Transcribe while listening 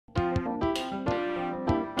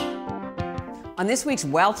On this week's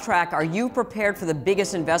Wealth Track, are you prepared for the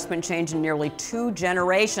biggest investment change in nearly 2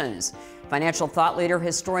 generations? Financial thought leader,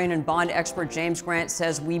 historian, and bond expert James Grant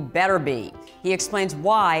says we better be. He explains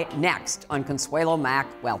why next on Consuelo Mack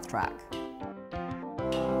Wealth Track.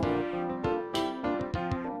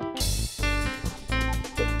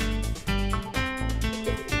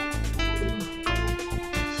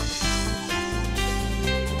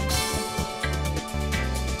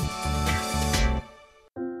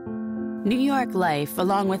 New York Life,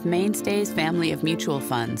 along with Mainstay's family of mutual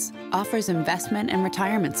funds, offers investment and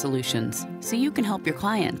retirement solutions so you can help your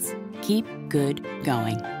clients keep good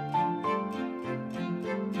going.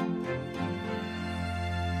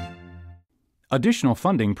 Additional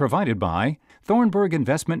funding provided by Thornburg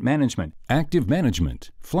Investment Management, Active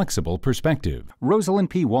Management, Flexible Perspective, Rosalind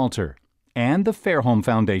P. Walter, and the Fairholme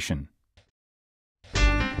Foundation.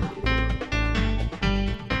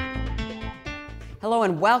 Hello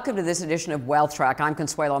and welcome to this edition of Wealth Track. I'm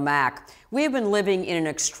Consuelo Mack. We have been living in an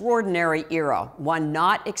extraordinary era, one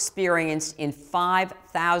not experienced in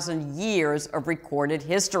 5,000 years of recorded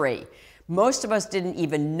history. Most of us didn't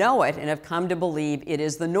even know it and have come to believe it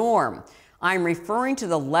is the norm. I'm referring to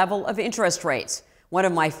the level of interest rates. One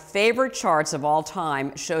of my favorite charts of all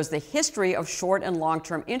time shows the history of short and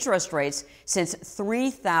long-term interest rates since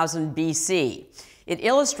 3000 BC. It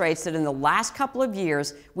illustrates that in the last couple of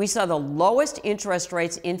years, we saw the lowest interest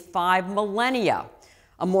rates in 5 millennia.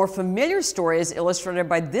 A more familiar story is illustrated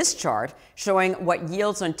by this chart, showing what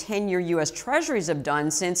yields on 10-year U.S. Treasuries have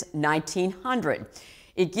done since 1900.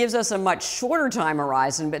 It gives us a much shorter time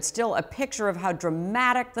horizon, but still a picture of how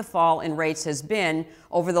dramatic the fall in rates has been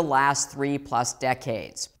over the last 3+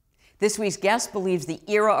 decades. This week's guest believes the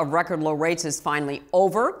era of record low rates is finally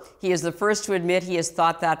over. He is the first to admit he has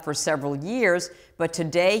thought that for several years, but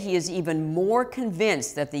today he is even more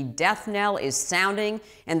convinced that the death knell is sounding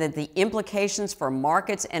and that the implications for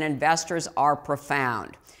markets and investors are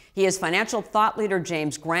profound. He is financial thought leader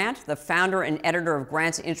James Grant, the founder and editor of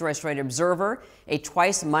Grant's Interest Rate Observer, a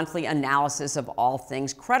twice-monthly analysis of all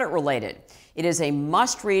things credit-related. It is a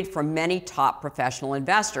must-read for many top professional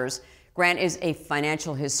investors. Grant is a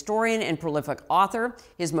financial historian and prolific author.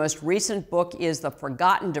 His most recent book is The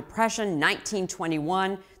Forgotten Depression,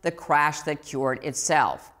 1921, The Crash That Cured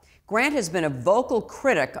Itself. Grant has been a vocal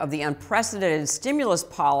critic of the unprecedented stimulus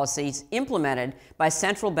policies implemented by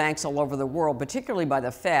central banks all over the world, particularly by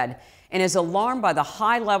the Fed, and is alarmed by the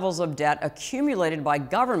high levels of debt accumulated by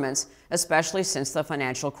governments, especially since the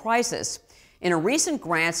financial crisis. In a recent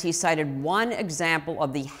Grants, he cited one example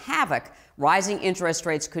of the havoc rising interest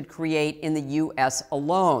rates could create in the U.S.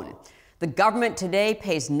 alone. The government today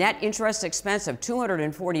pays net interest expense of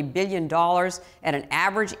 $240 billion at an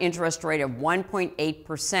average interest rate of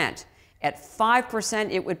 1.8%. At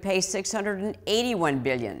 5%, it would pay $681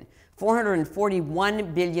 billion,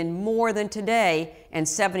 $441 billion more than today, and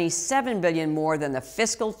 $77 billion more than the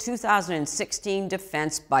fiscal 2016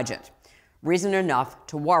 defense budget. Reason enough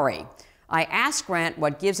to worry. I asked Grant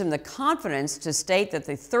what gives him the confidence to state that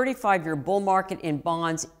the 35-year bull market in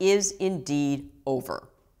bonds is indeed over.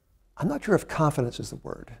 I'm not sure if confidence is the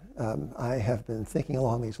word. I have been thinking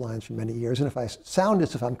along these lines for many years, and if I sound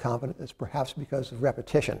as if I'm confident, it's perhaps because of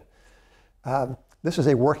repetition. This is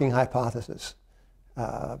a working hypothesis,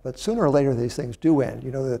 but sooner or later these things do end.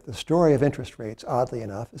 You know that the story of interest rates, oddly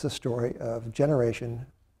enough, is a story of generation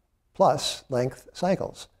plus length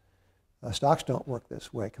cycles. Stocks don't work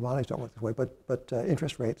this way, commodities don't work this way, but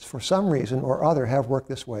interest rates, for some reason or other, have worked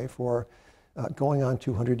this way for going on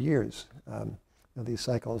 200 years. These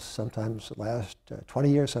cycles sometimes last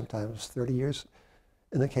 20 years, sometimes 30 years.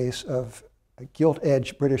 In the case of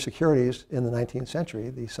gilt-edged British securities in the 19th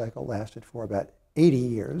century, the cycle lasted for about 80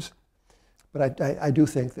 years. But I do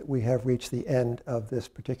think that we have reached the end of this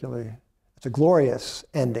particularly. It's a glorious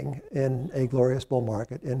ending in a glorious bull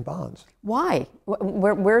market in bonds. Why?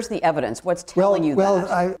 Where's the evidence? What's telling you that?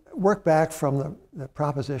 Well, I work back from the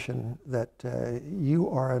proposition that you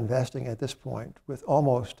are investing at this point with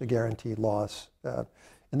almost a guaranteed loss.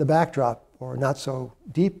 In the backdrop, or not so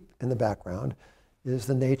deep in the background, is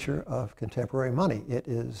the nature of contemporary money. It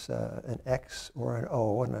is an X or an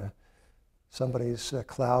O in somebody's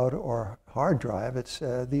cloud or hard drive. It's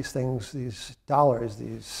these things, these dollars,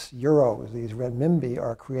 these euros, these renminbi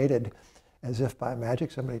are created as if by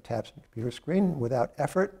magic. Somebody taps a computer screen without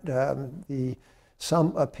effort. The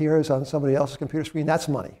sum appears on somebody else's computer screen. That's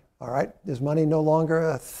money. All right? Is money no longer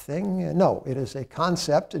a thing? No, it is a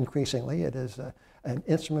concept increasingly. It is an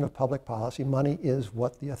instrument of public policy. Money is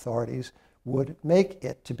what the authorities would make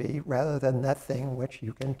it to be, rather than that thing which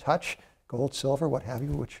you can touch, gold, silver, what have you,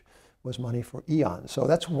 which was money for eons. So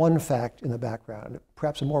that's one fact in the background.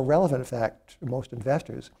 Perhaps a more relevant fact to most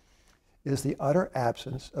investors is the utter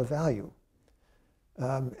absence of value.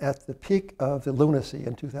 At the peak of the lunacy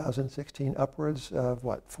in 2016, upwards of,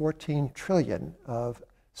 14 trillion of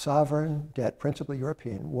sovereign debt, principally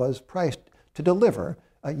European, was priced to deliver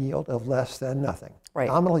a yield of less than nothing. Right.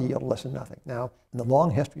 Nominal yield less than nothing. Now, in the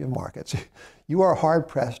long history of markets, you are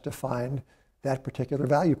hard-pressed to find that particular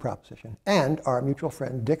value proposition. And our mutual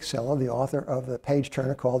friend Dick Sella, the author of the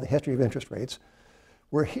page-turner called The History of Interest Rates,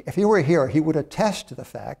 if he were here, he would attest to the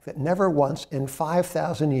fact that never once in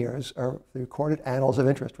 5,000 years of the recorded annals of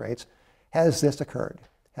interest rates has this occurred.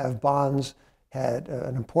 Have bonds had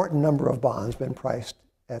an important number of bonds been priced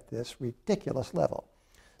at this ridiculous level?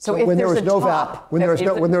 So if there's a top, when there's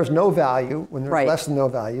no value, when there's right. less than no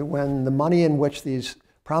value, when the money in which these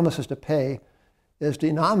promises to pay is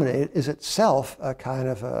denominated is itself a kind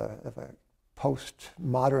of a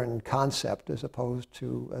postmodern concept as opposed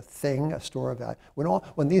to a thing, a store of value.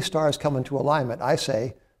 When these stars come into alignment, I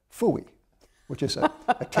say phooey, which is a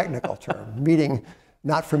technical term, meaning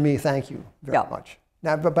not for me, thank you very much.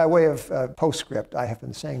 Now, but by way of postscript, I have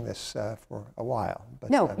been saying this for a while. But,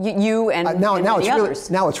 no, you and now many it's others.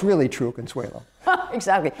 Now it's really true, Consuelo.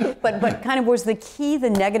 Exactly. But kind of was the key the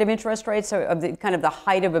negative interest rates, or of the kind of the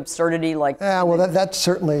height of absurdity, like? Yeah, well, that's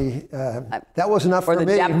certainly that was enough for me. Or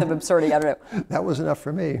the depth of absurdity. I don't know. That was enough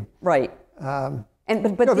for me. Right. But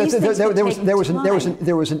no, these things there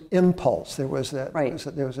was an impulse. There was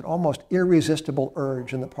an almost irresistible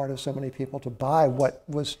urge on the part of so many people to buy what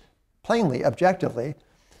was plainly, objectively,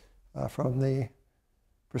 from the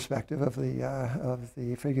perspective of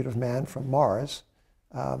the figurative man from Mars,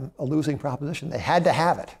 a losing proposition. They had to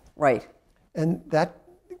have it. Right. And that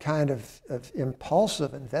kind of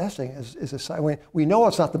impulsive investing is a sign. We know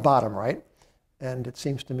it's not the bottom, right? And it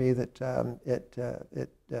seems to me that it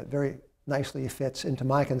very nicely fits into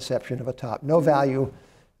my conception of a top. No value,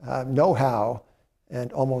 no how,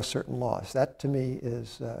 and almost certain loss. That, to me,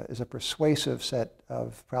 is a persuasive set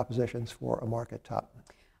of propositions for a market top.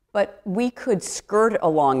 But we could skirt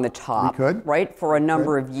along the top, we could. Right, for a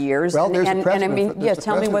number of years. Well, there's and I mean,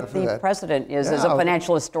 tell me what the that. precedent is as a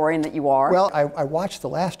financial historian that you are. Well, I watched the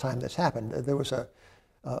last time this happened. There was a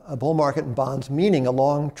bull market in bonds, meaning a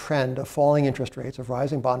long trend of falling interest rates, of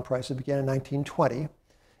rising bond prices, began in 1920.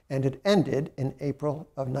 And it ended in April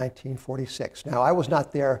of 1946. Now, I was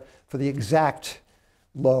not there for the exact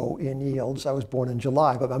low in yields. I was born in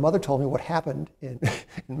July, but my mother told me what happened in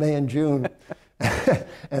May and June.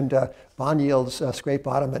 And bond yields scraped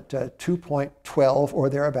bottom at 2.12 or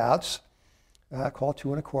thereabouts, call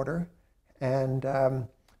 2.25,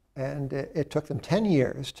 and it took them 10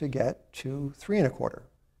 years to get to 3.25.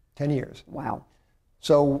 10 years. Wow.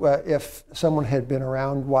 So if someone had been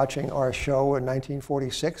around watching our show in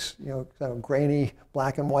 1946, kind of grainy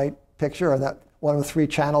black and white picture, and that one of the 3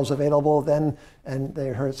 channels available then, and they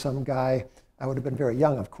heard some guy, I would have been very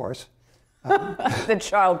young, of course. The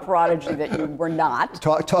child prodigy that you were not.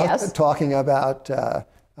 Yes. Talking about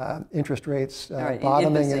interest rates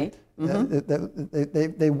bottoming.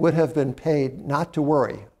 They would have been paid not to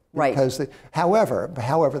worry. Right. Because however,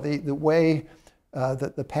 the way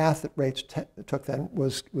the path that rates took then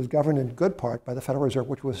was governed in good part by the Federal Reserve,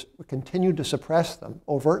 which continued to suppress them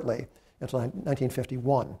overtly until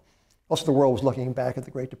 1951. Also, the world was looking back at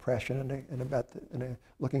the Great Depression and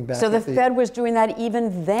looking back. So the Fed was doing that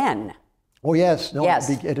even then. Oh yes, no, yes.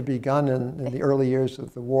 It had begun in the early years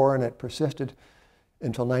of the war, and it persisted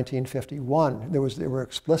until 1951. There were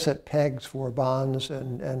explicit pegs for bonds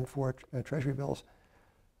and for Treasury bills.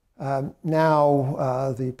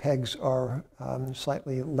 Now the pegs are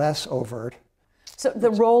slightly less overt. So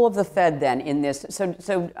the role of the Fed then in this,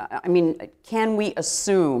 so I mean, can we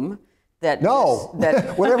assume that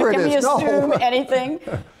whatever it is, can we assume anything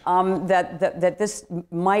that this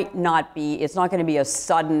might not be? It's not going to be a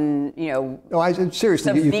sudden, seriously,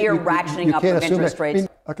 severe ratcheting up of interest rates.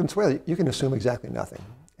 Consuelo, you can assume exactly nothing,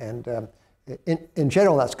 and in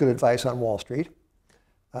general, that's good advice on Wall Street.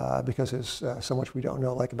 Because there's so much we don't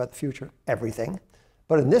know, like about the future, everything.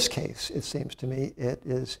 But in this case, it seems to me it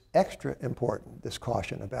is extra important, this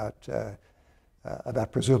caution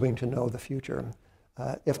about presuming to know the future,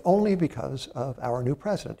 if only because of our new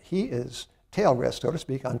president. He is tail risk, so to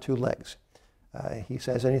speak, on 2 legs. He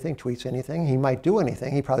says anything, tweets anything. He might do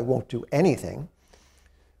anything. He probably won't do anything.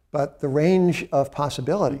 But the range of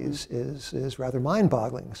possibilities is rather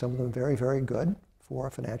mind-boggling. Some of them very, very good for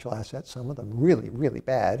financial assets, some of them really, really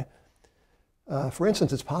bad. For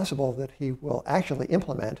instance, it's possible that he will actually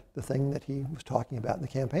implement the thing that he was talking about in the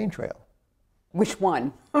campaign trail. Which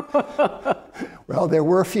one? Well, there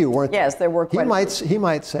were a few, weren't there? Yes, there were quite a few. He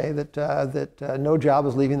might say that no job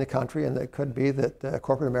is leaving the country, and it could be that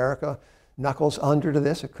corporate America knuckles under to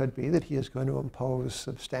this. It could be that he is going to impose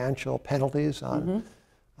substantial penalties on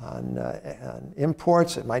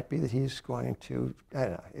imports. It might be that he's going to, I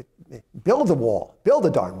don't know, build the wall, build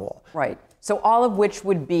the darn wall. Right. So all of which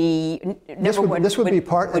would be This would be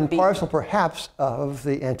part and parcel, perhaps, of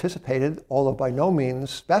the anticipated, although by no means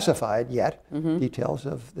specified yet, details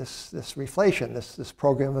of this reflation, this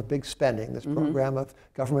program of big spending, this program of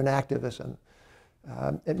government activism.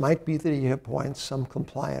 It might be that he appoints some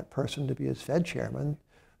compliant person to be his Fed chairman,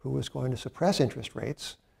 who is going to suppress interest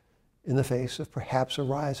rates in the face of perhaps a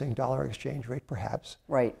rising dollar exchange rate, perhaps.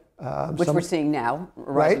 Right. Which we're seeing now,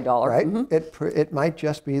 a rising dollar. Right. It might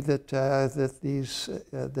just be that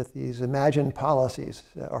that these imagined policies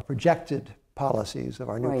or projected policies of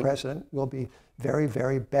our new president will be very,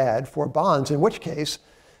 very bad for bonds. In which case,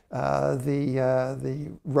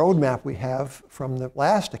 the roadmap we have from the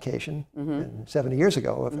last occasion, 70 years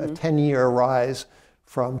ago, of a 10-year rise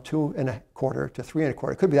from 2.25 to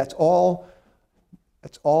 3.25. It could be that's all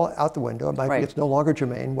out the window. It might be it's no longer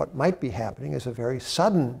germane. What might be happening is a very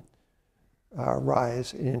sudden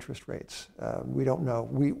rise in interest rates. We don't know.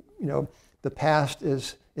 The past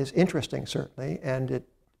is interesting, certainly, and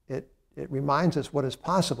it reminds us what is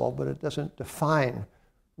possible, but it doesn't define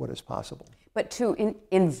what is possible. But to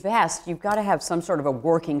invest, you've got to have some sort of a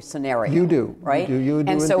working scenario. You do, right? You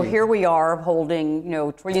do and so indeed. Here we are holding,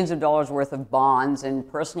 trillions of dollars worth of bonds in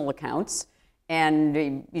personal accounts, and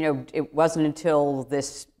it wasn't until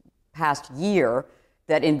this past year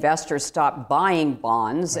that investors stopped buying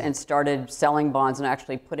bonds and started selling bonds and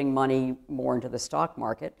actually putting money more into the stock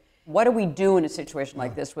market. What do we do in a situation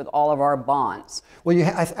like this with all of our bonds? Well,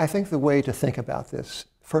 I think the way to think about this,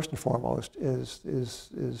 first and foremost, is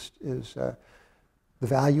the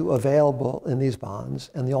value available in these bonds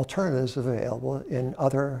and the alternatives available in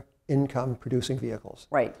other income-producing vehicles.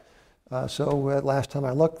 Right. So last time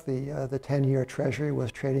I looked, the 10-year Treasury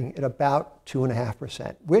was trading at about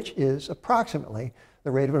 2.5%, which is approximately the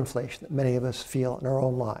rate of inflation that many of us feel in our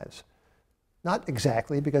own lives. Not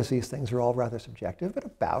exactly, because these things are all rather subjective, but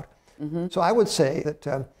about. So I would say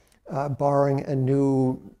that barring a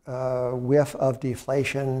new whiff of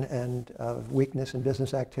deflation and of weakness in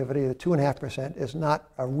business activity, the 2.5% is not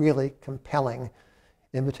a really compelling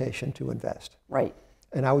invitation to invest. Right.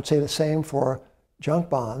 And I would say the same for junk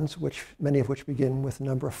bonds, many of which begin with the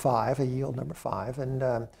number 5, a yield number 5,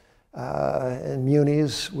 and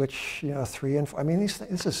munis, which 3 and 4. I mean, this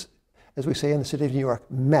is, as we say in the city of New York,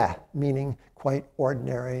 meh, meaning quite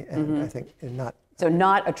ordinary, and I think not. So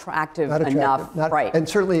not attractive enough, right? And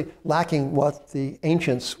certainly lacking what the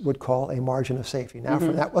ancients would call a margin of safety. Now,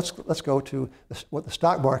 for that, let's go to what the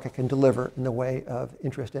stock market can deliver in the way of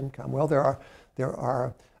interest income. Well, there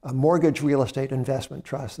are mortgage real estate investment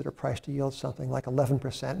trusts that are priced to yield something like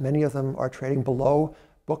 11%. Many of them are trading below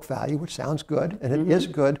book value, which sounds good, and it is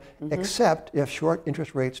good, except if short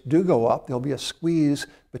interest rates do go up, there'll be a squeeze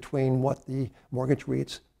between what the mortgage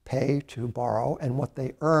REITs pay to borrow and what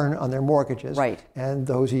they earn on their mortgages. Right. And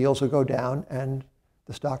those yields will go down, and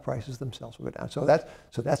the stock prices themselves will go down. So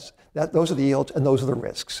those are the yields, and those are the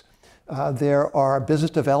risks. There are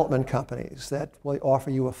business development companies that will offer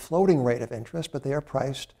you a floating rate of interest, but they are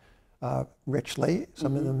priced richly.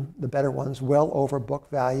 Some of them, the better ones, well over book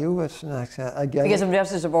value. It's again, because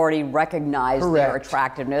investors have already recognized their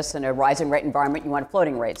attractiveness. In a rising rate environment, you want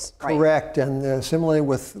floating rates. Right? Correct, and similarly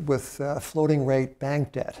with floating rate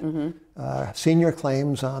bank debt. Senior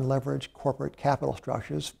claims on leveraged corporate capital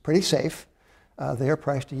structures, pretty safe. They are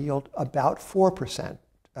priced to yield about 4%.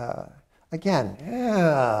 Again,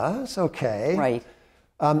 that's okay. Right.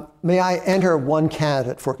 May I enter one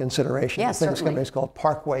candidate for consideration? Yes, This company is called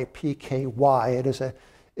Parkway, PKY.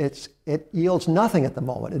 It yields nothing at the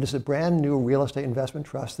moment. It is a brand new real estate investment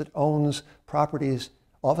trust that owns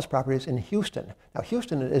office properties in Houston. Now,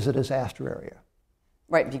 Houston is a disaster area.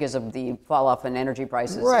 Right, because of the fall off in energy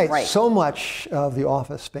prices. Right. So much of the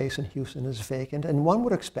office space in Houston is vacant, and one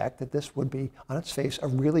would expect that this would be, on its face, a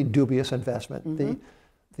really dubious investment.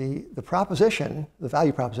 The proposition, the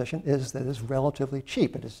value proposition, is that it's relatively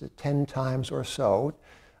cheap. It is 10 times or so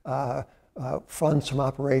funds from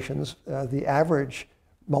operations. The average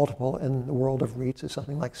multiple in the world of REITs is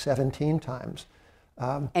something like 17 times.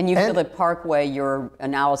 And you feel that Parkway, your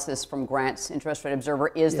analysis from Grant's Interest Rate Observer,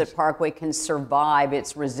 is that Parkway can survive,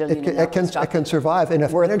 it's resilient enough. It can survive, and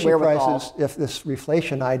if energy prices, if this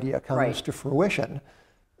reflation idea comes to fruition,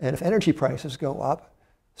 and if energy prices go up,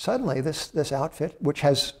 suddenly this outfit, which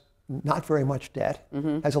has not very much debt,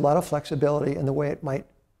 has a lot of flexibility in the way it might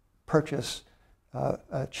purchase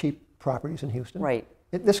cheap properties in Houston. Right.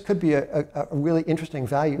 This could be a really interesting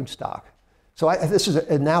valued stock. So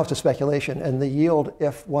now it's a speculation, and the yield,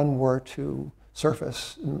 if one were to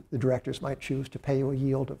surface, the directors might choose to pay you a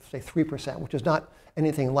yield of, say, 3%, which is not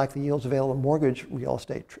anything like the yields available in mortgage real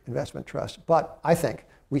estate investment trusts. But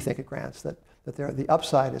we think at Grants that the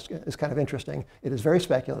upside is kind of interesting. It is very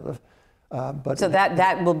speculative. But so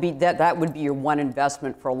that would be your one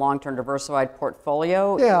investment for a long-term diversified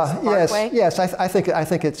portfolio. Yeah. Yes. I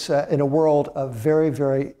think it's in a world of very,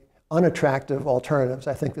 very unattractive alternatives.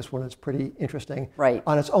 I think this one is pretty interesting. Right.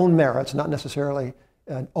 On its own merits, not necessarily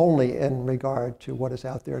only in regard to what is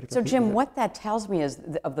out there to compete. So Jim, what that tells me is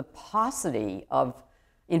of the paucity of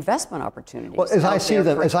investment opportunities. Well, as I see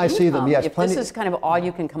them, yes. If this is kind of all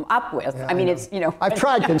you can come up with, yeah, I mean, it's, I've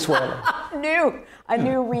tried Consuelo. I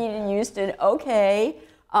knew Reed in Houston, okay.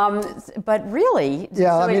 But really...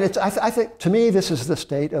 Yeah, so I think, to me, this is the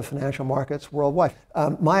state of financial markets worldwide.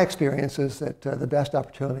 My experience is that the best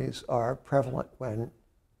opportunities are prevalent when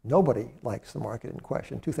nobody likes the market in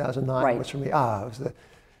question. 2009 was for me,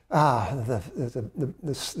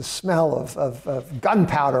 the smell of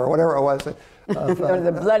gunpowder or whatever it was.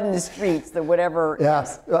 The blood in the streets, the whatever. Yeah.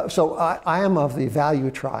 So I am of the value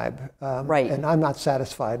tribe. Right. And I'm not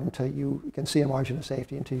satisfied until you can see a margin of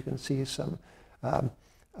safety, until you can see some,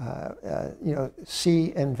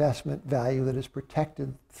 see investment value that is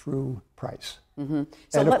protected through price. Mm-hmm.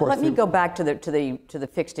 So let me go back to the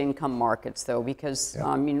fixed income markets, though, because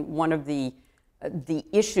I mean, one of the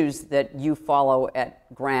issues that you follow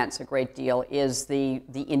at Grants a great deal is the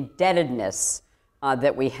indebtedness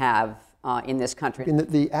that we have in this country.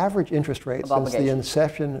 The average interest rate since the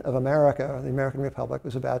inception of America, the American Republic,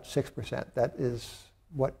 was about 6%. That is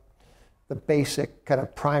what the basic kind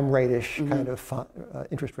of prime rate-ish kind of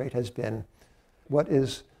interest rate has been. What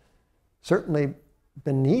is certainly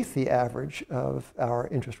beneath the average of our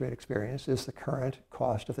interest rate experience is the current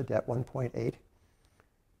cost of the debt, 1.8.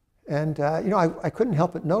 And I couldn't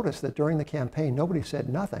help but notice that during the campaign, nobody said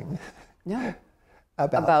nothing. No.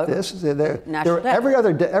 about this. Every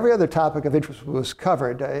other topic of interest was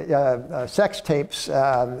covered: sex tapes,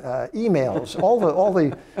 emails, all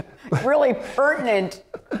the really pertinent.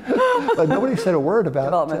 But nobody said a word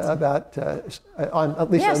about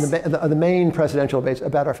at least on the main presidential debate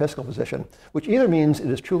about our fiscal position, which either means it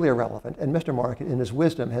is truly irrelevant, and Mr. Market, in his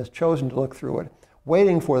wisdom, has chosen to look through it,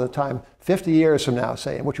 waiting for the time 50 years from now,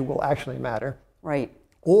 say, in which it will actually matter, right?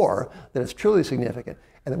 Or that it's truly significant,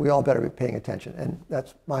 and that we all better be paying attention. And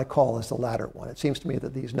that's my call, is the latter one. It seems to me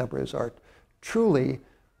that these numbers are truly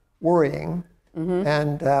worrying.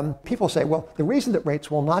 And people say, well, the reason that rates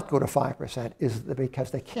will not go to 5% is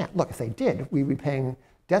because they can't. Look, if they did, we'd be paying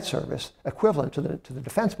debt service equivalent to the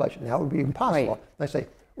defense budget. Now it would be impossible. Right. And I say,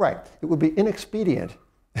 right, it would be inexpedient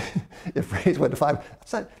if rates went to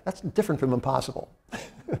 5%. That's different from impossible.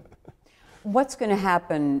 What's going to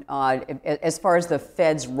happen as far as the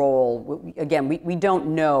Fed's role? Again, we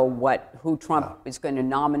don't know who Trump is going to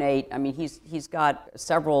nominate. I mean, he's got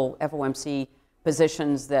several FOMC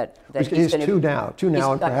positions that he's two now,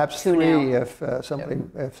 and perhaps three if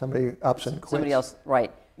somebody ups and quits. Somebody else,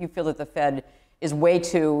 right? You feel that the Fed is way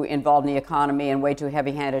too involved in the economy and way too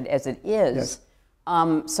heavy-handed as it is.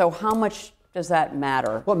 Yes. So how much does that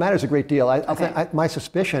matter? Well, it matters a great deal. My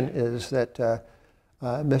suspicion is that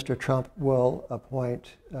Mr. Trump will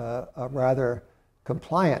appoint a rather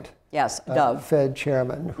compliant Fed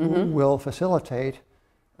chairman who will facilitate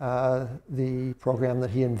the program that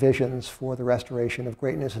he envisions for the restoration of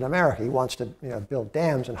greatness in America. He wants to build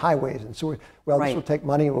dams and highways and sewers. Well, this will take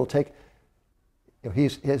money. It will take,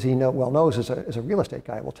 he's, as he well knows, as a real estate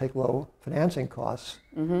guy, it will take low financing costs.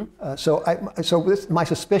 My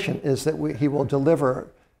suspicion is that he will deliver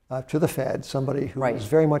to the Fed somebody who is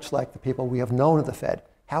very much like the people we have known at the Fed.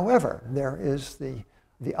 However, there is the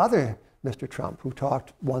other Mr. Trump, who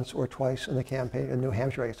talked once or twice in the campaign in New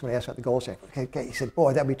Hampshire. When I asked about the gold standard, he said,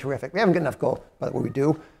 "Boy, that'd be terrific. We haven't got enough gold, but we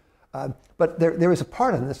do." But there is a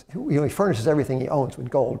part in this. He furnishes everything he owns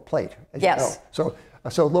with gold plate, as you know.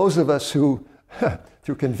 So those of us who,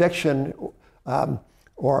 through conviction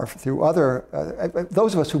or through other,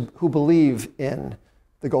 those of us who believe in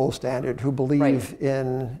the gold standard, who believe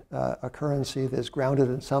in a currency that's grounded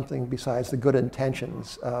in something besides the good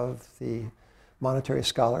intentions of the monetary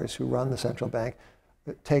scholars who run the central bank,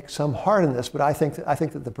 take some heart in this. But I think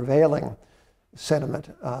that the prevailing sentiment,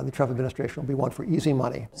 the Trump administration, will be one for easy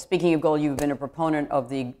money. Speaking of gold, you've been a proponent of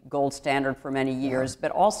the gold standard for many years, but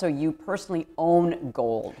also you personally own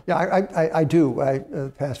gold. Yeah, I do.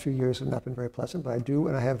 The past few years have not been very pleasant, but I do,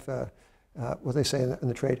 and I have what they say in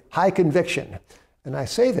the trade, high conviction. And I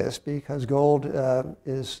say this because gold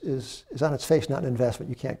is on its face not an investment.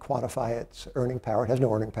 You can't quantify its earning power. It has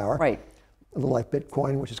no earning power. Right. A little like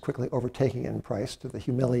Bitcoin, which is quickly overtaking in price to the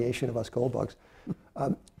humiliation of us gold bugs.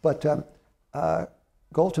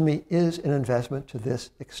 Gold to me is an investment to this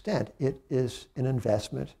extent. It is an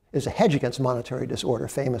investment, is a hedge against monetary disorder,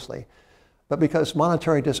 famously. But because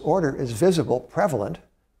monetary disorder is visible, prevalent,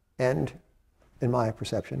 and, in my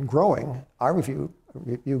perception, growing, I view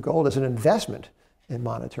gold as an investment in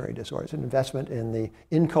monetary disorder. It's an investment in the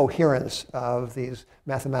incoherence of these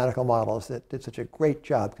mathematical models that did such a great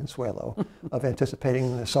job, Consuelo, of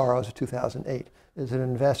anticipating the sorrows of 2008. It's an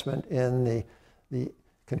investment in the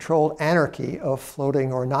controlled anarchy of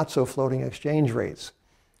floating or not so floating exchange rates.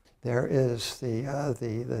 There is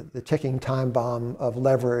the ticking time bomb of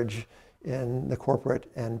leverage in the corporate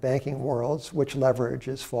and banking worlds, which leverage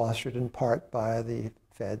is fostered in part by the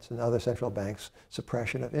Fed's and other central banks'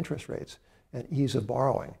 suppression of interest rates and ease of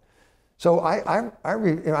borrowing. So I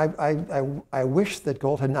wish that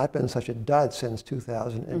gold had not been such a dud since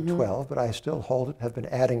 2012, but I still hold it, have been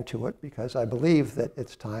adding to it, because I believe that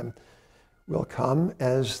its time will come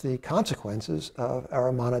as the consequences of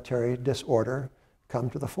our monetary disorder come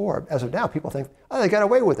to the fore. As of now, people think, oh, they got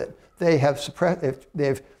away with it. They have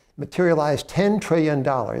they've materialized $10 trillion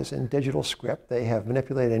in digital script. They have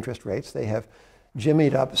manipulated interest rates. They have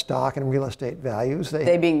jimmied up stock and real estate values.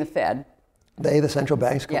 They being the Fed. They, the central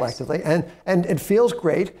banks collectively. Yes. And it feels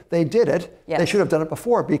great. They did it. Yes. They should have done it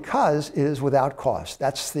before because it is without cost.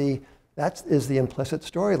 That is the implicit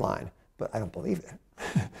storyline. But I don't believe it.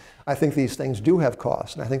 I think these things do have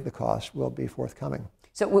costs, and I think the cost will be forthcoming.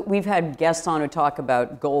 So we've had guests on who talk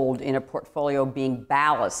about gold in a portfolio being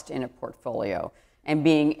ballast in a portfolio and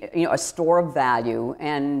being, a store of value,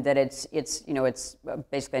 and that it's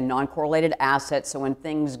basically a non-correlated asset. So when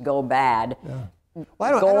things go bad,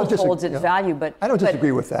 well, gold holds its value. But I don't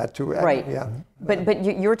disagree with that too. Right. Yeah. But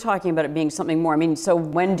you're talking about it being something more. I mean, so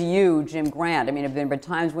when do you, Jim Grant? I mean, have there been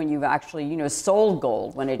times when you've actually, sold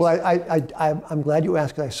gold when it's? Well, I'm glad you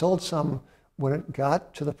asked. I sold some when it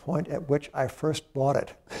got to the point at which I first bought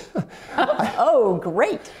it. Oh,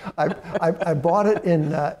 great! I bought it in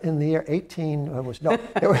the year 18. It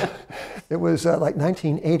was like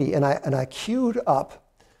 1980, and I queued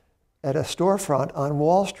up at a storefront on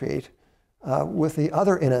Wall Street with the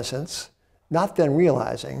other innocents, not then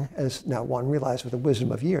realizing, as now one realized with the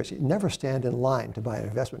wisdom of years, you never stand in line to buy an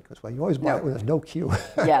investment because you always buy it when there's no queue.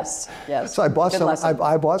 Yes, yes. So I bought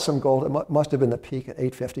I bought some gold. It must have been the peak at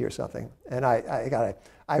 $850 or something, and I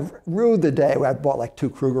rued the day where I bought like 2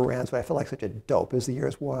 Kruger rands, but I felt like such a dope as the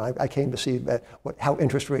years wore on. I came to see how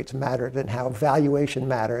interest rates mattered and how valuation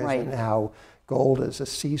matters, right, and how gold is a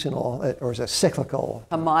seasonal or is a cyclical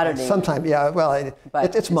commodity. Sometimes, yeah. Well,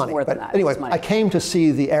 it's money. But anyway, I came to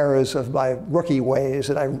see the errors of my rookie ways,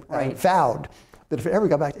 and I vowed that if it ever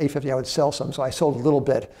got back to $850, I would sell some. So I sold a little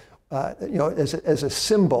bit, as a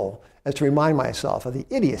symbol, as to remind myself of the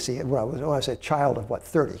idiocy of when I was a child of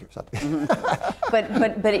 30 or something.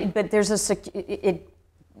 Mm-hmm. but there's it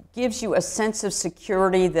gives you a sense of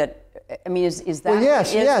security that. I mean, is that? Well,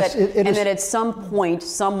 yes, yes. And that at some point,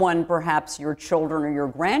 someone, perhaps your children or your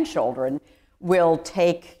grandchildren, will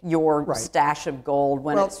take your stash of gold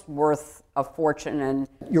when it's worth a fortune. And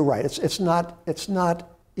you're right. It's not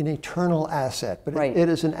an eternal asset, but it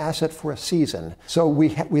is an asset for a season. So we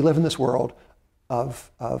live in this world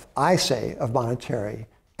of monetary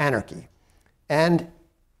anarchy, and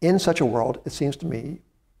in such a world, it seems to me,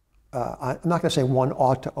 I'm not going to say one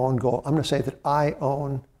ought to own gold. I'm going to say that I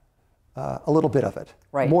own a little bit of it,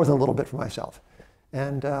 more than a little bit for myself.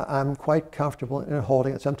 And I'm quite comfortable in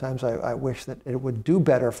holding it. Sometimes I wish that it would do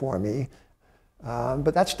better for me,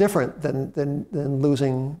 but that's different than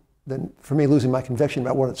losing my conviction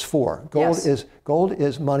about what it's for. Gold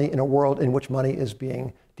is money in a world in which money is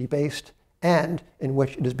being debased and in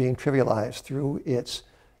which it is being trivialized through its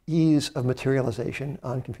ease of materialization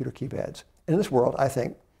on computer keypads. In this world, I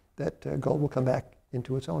think that gold will come back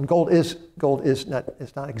into its own. Gold is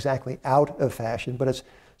not exactly out of fashion, but it's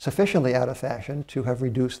sufficiently out of fashion to have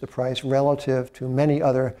reduced the price relative to many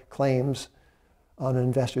other claims on an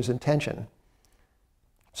investor's intention.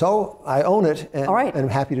 So I own it, and I'm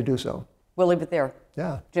happy to do so. We'll leave it there.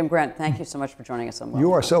 Yeah. Jim Grant, thank you so much for joining us on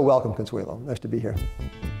You are so welcome, Consuelo. Nice to be here.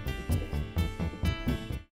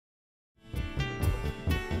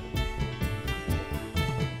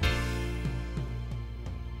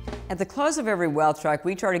 At the close of every Wealth Track,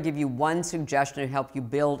 we try to give you one suggestion to help you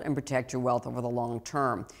build and protect your wealth over the long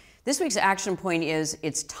term. This week's action point is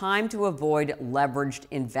it's time to avoid leveraged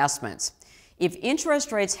investments. If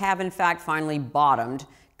interest rates have in fact finally bottomed,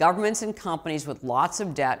 governments and companies with lots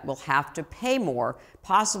of debt will have to pay more,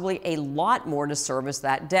 possibly a lot more, to service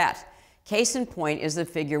that debt. Case in point is the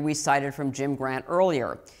figure we cited from Jim Grant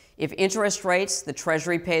earlier. If interest rates the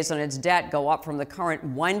Treasury pays on its debt go up from the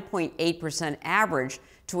current 1.8% average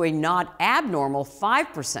to a not abnormal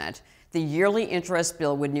 5%, the yearly interest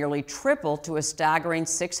bill would nearly triple to a staggering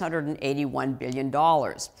 $681 billion.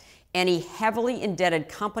 Any heavily indebted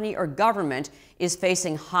company or government is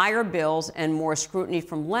facing higher bills and more scrutiny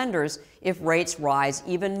from lenders if rates rise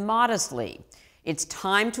even modestly. It's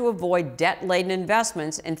time to avoid debt-laden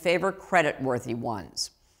investments and favor credit-worthy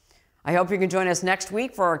ones. I hope you can join us next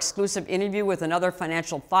week for our exclusive interview with another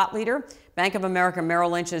financial thought leader. Bank of America Merrill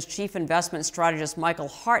Lynch's chief investment strategist Michael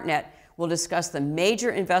Hartnett will discuss the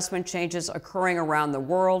major investment changes occurring around the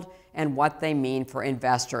world and what they mean for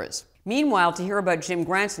investors. Meanwhile, to hear about Jim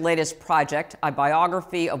Grant's latest project, a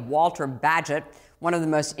biography of Walter Bagehot, one of the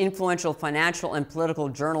most influential financial and political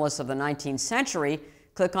journalists of the 19th century,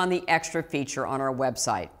 click on the extra feature on our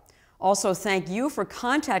website. Also, thank you for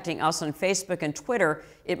contacting us on Facebook and Twitter.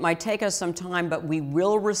 It might take us some time, but we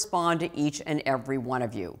will respond to each and every one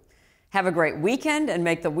of you. Have a great weekend and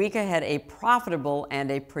make the week ahead a profitable and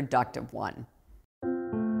a productive one.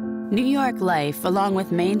 New York Life, along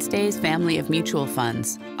with Mainstay's family of mutual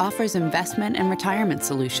funds, offers investment and retirement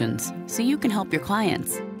solutions so you can help your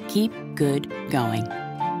clients keep good going.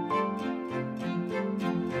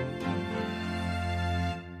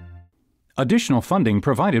 Additional funding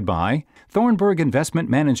provided by Thornburg Investment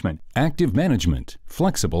Management, Active Management,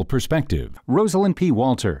 Flexible Perspective, Rosalind P.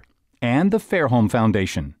 Walter, and the Fairholme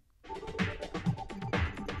Foundation.